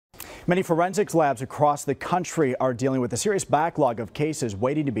Many forensics labs across the country are dealing with a serious backlog of cases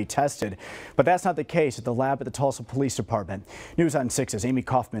waiting to be tested. But that's not the case at the lab at the Tulsa Police Department. News on 6's Amy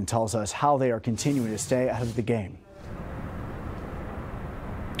Kaufman tells us how they are continuing to stay ahead of the game.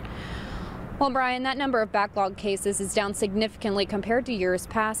 Well, Brian, that number of backlog cases is down significantly compared to years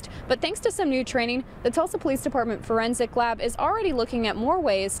past. But thanks to some new training, the Tulsa Police Department Forensic Lab is already looking at more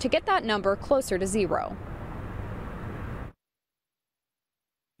ways to get that number closer to zero.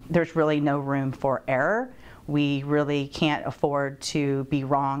 There's really no room for error. We really can't afford to be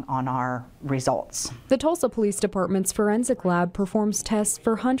wrong on our results. The Tulsa Police Department's Forensic Lab performs tests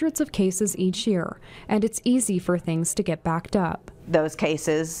for hundreds of cases each year, and it's easy for things to get backed up. Those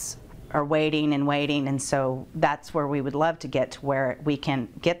cases are waiting, and so that's where we would love to get to where we can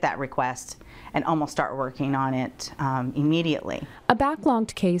get that request and almost start working on it immediately. A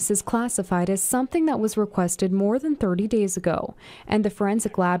backlogged case is classified as something that was requested more than 30 days ago, and the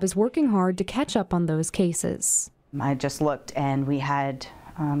Forensic Lab is working hard to catch up on those cases. I just looked and we had,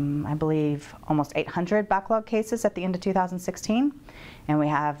 I believe, almost 800 backlog cases at the end of 2016, and we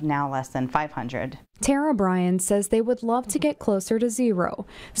have now less than 500. Tara Bryan says they would love to get closer to zero,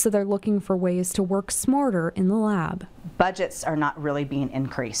 so they're looking for ways to work smarter in the lab. Budgets are not really being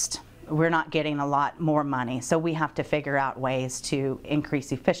increased. We're not getting a lot more money, so we have to figure out ways to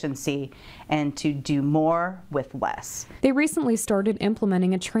increase efficiency and to do more with less. They recently started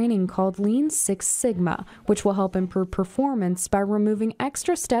implementing a training called Lean Six Sigma, which will help improve performance by removing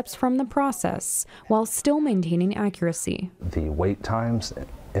extra steps from the process while still maintaining accuracy. The wait times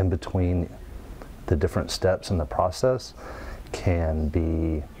in between the different steps in the process can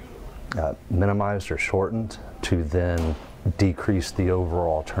be minimized or shortened to then decrease the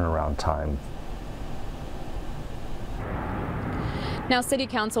overall turnaround time. Now, City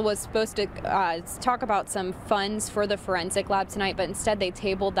Council was supposed to talk about some funds for the forensic lab tonight, but instead they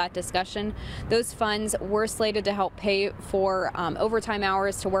tabled that discussion. Those funds were slated to help pay for overtime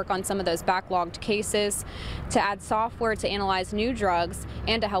hours to work on some of those backlogged cases, to add software to analyze new drugs,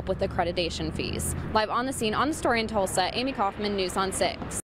 and to help with accreditation fees. Live on the scene, on the story in Tulsa, Amy Kaufman, News on 6.